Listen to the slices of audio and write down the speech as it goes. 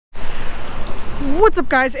What's up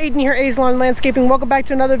guys, Aiden here, A's Lawn Landscaping. Welcome back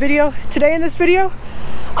to another video. Today in this video,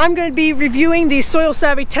 I'm going to be reviewing the Soil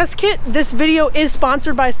Savvy test kit. This video is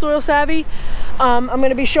sponsored by Soil Savvy. I'm going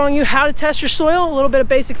to be showing you how to test your soil, a little bit of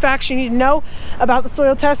basic facts you need to know about the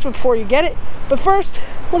soil test before you get it. But first,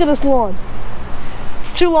 look at this lawn.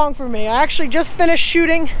 It's too long for me. I actually just finished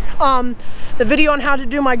shooting the video on how to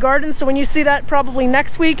do my garden, so when you see that probably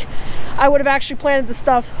next week, I would have actually planted the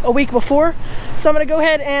stuff a week before. So I'm going to go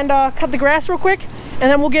ahead and cut the grass real quick,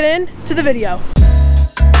 and then we'll get into the video.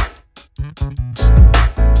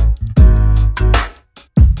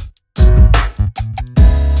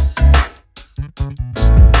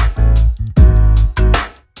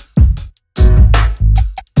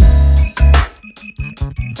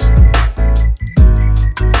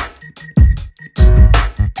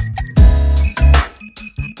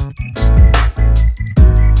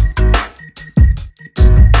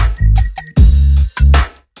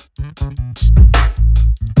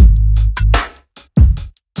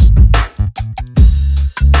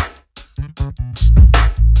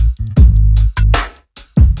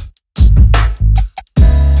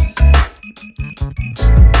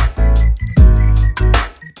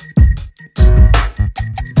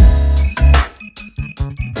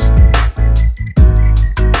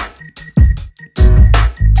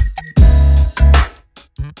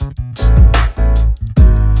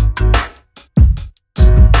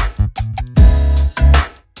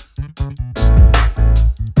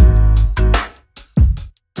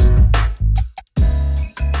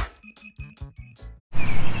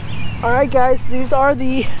 Alright guys, these are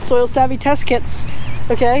the Soil Savvy test kits.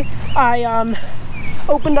 Okay, I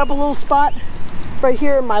opened up a little spot right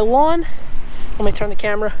here in my lawn. Let me turn the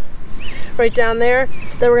camera right down there.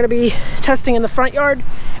 Then we're going to be testing in the front yard,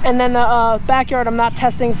 and then the backyard I'm not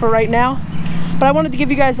testing for right now. But I wanted to give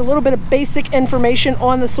you guys a little bit of basic information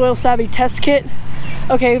on the Soil Savvy test kit.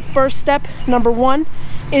 Okay, first step, number one,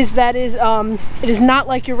 is that it is not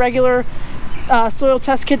like your regular soil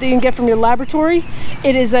test kit that you can get from your laboratory.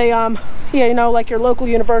 It is a yeah, you know, like your local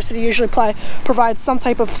university usually provides some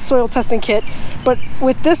type of soil testing kit, but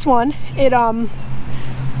with this one, it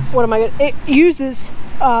it uses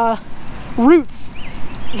roots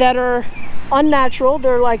that are unnatural.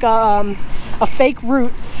 They're like a fake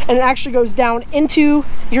root, and it actually goes down into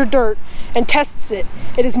your dirt and tests it.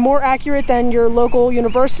 It is more accurate than your local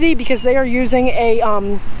university because they are using a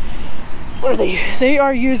what are they? They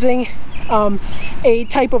are using a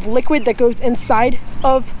type of liquid that goes inside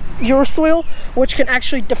of your soil, which can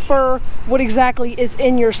actually defer what exactly is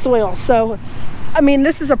in your soil. So, I mean,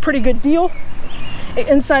 this is a pretty good deal.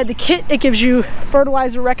 Inside the kit, it gives you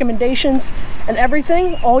fertilizer recommendations and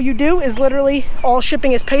everything. All you do is literally, all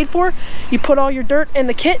shipping is paid for. You put all your dirt in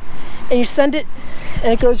the kit and you send it,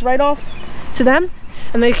 and it goes right off to them,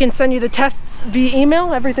 and they can send you the tests via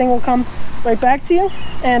email. Everything will come right back to you.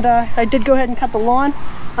 And I did go ahead and cut the lawn.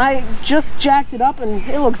 I just jacked it up and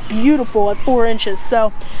it looks beautiful at 4 inches.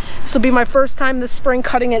 So this will be my first time this spring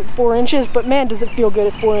cutting at 4 inches, but man, does it feel good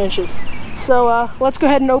at 4 inches. So let's go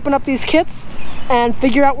ahead and open up these kits and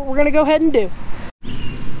figure out what we're gonna go ahead and do.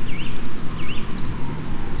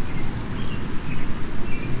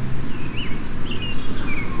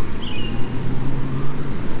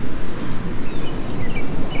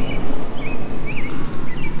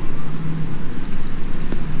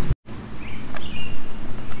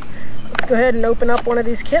 Go ahead and open up one of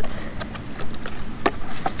these kits.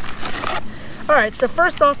 Alright, so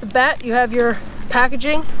first off the bat, you have your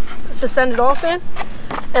packaging to send it off in,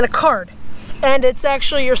 and a card. And it's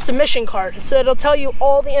actually your submission card. So it'll tell you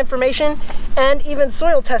all the information and even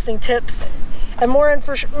soil testing tips and more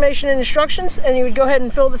information and instructions, and you would go ahead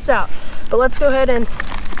and fill this out. But let's go ahead and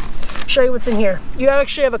show you what's in here. You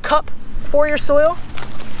actually have a cup for your soil.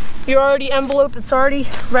 You're already enveloped, it's already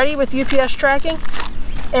ready with UPS tracking,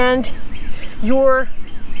 and your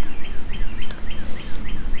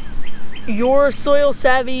Soil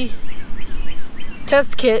Savvy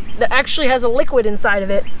test kit that actually has a liquid inside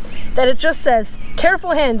of it that it just says,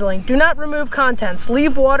 careful handling, do not remove contents,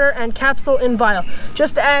 leave water and capsule in vial,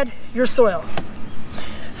 just add your soil.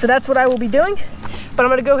 So that's what I will be doing, but I'm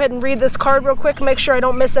going to go ahead and read this card real quick, make sure I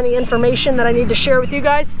don't miss any information that I need to share with you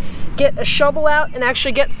guys, get a shovel out and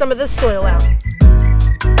actually get some of this soil out.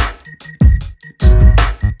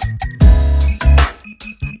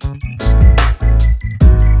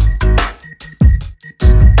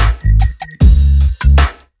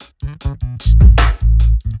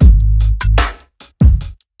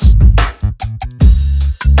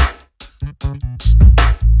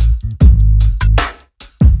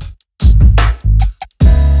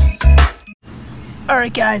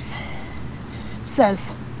 Alright guys, it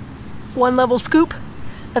says, 1 level scoop.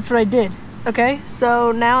 That's what I did. Okay,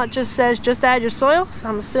 so now it just says just add your soil. So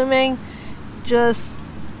I'm assuming just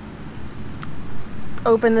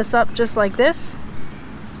open this up just like this,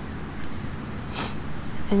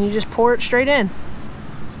 and you just pour it straight in.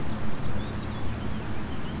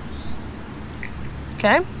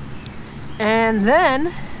 Okay, and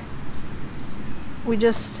then we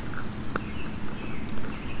just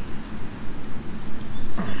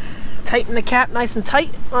tighten the cap nice and tight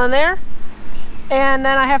on there, and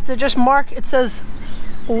then I have to just mark, it says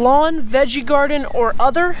lawn, veggie garden, or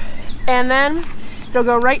other, and then it'll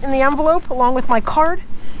go right in the envelope along with my card,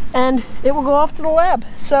 and it will go off to the lab.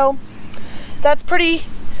 So that's pretty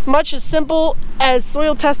much as simple as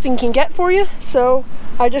soil testing can get for you. So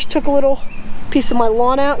I just took a little piece of my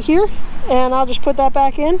lawn out here, and I'll just put that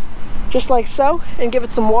back in just like so and give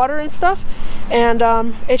it some water and stuff, and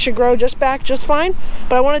it should grow just fine.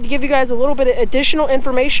 But I wanted to give you guys a little bit of additional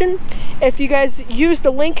information. If you guys use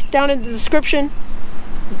the link down in the description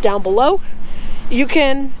down below, you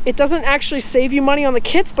can, it doesn't actually save you money on the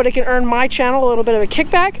kits, but it can earn my channel a little bit of a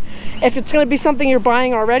kickback if it's going to be something you're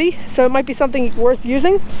buying already. So it might be something worth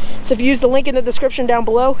using. So if you use the link in the description down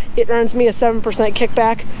below, it earns me a 7%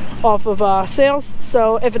 kickback off of sales.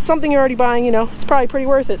 So if it's something you're already buying, you know, it's probably pretty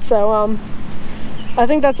worth it. So I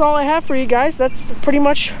think that's all I have for you guys. That's pretty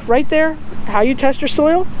much right there, how you test your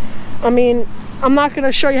soil. I mean, I'm not going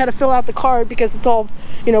to show you how to fill out the card because it's all,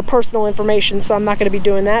 you know, personal information, so I'm not going to be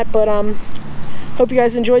doing that. But hope you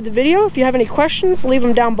guys enjoyed the video. If you have any questions, leave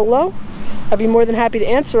them down below. I'd be more than happy to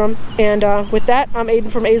answer them. And with that, I'm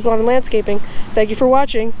Aiden from A's Lawn and Landscaping. Thank you for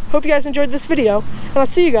watching. Hope you guys enjoyed this video, and I'll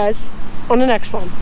see you guys on the next one.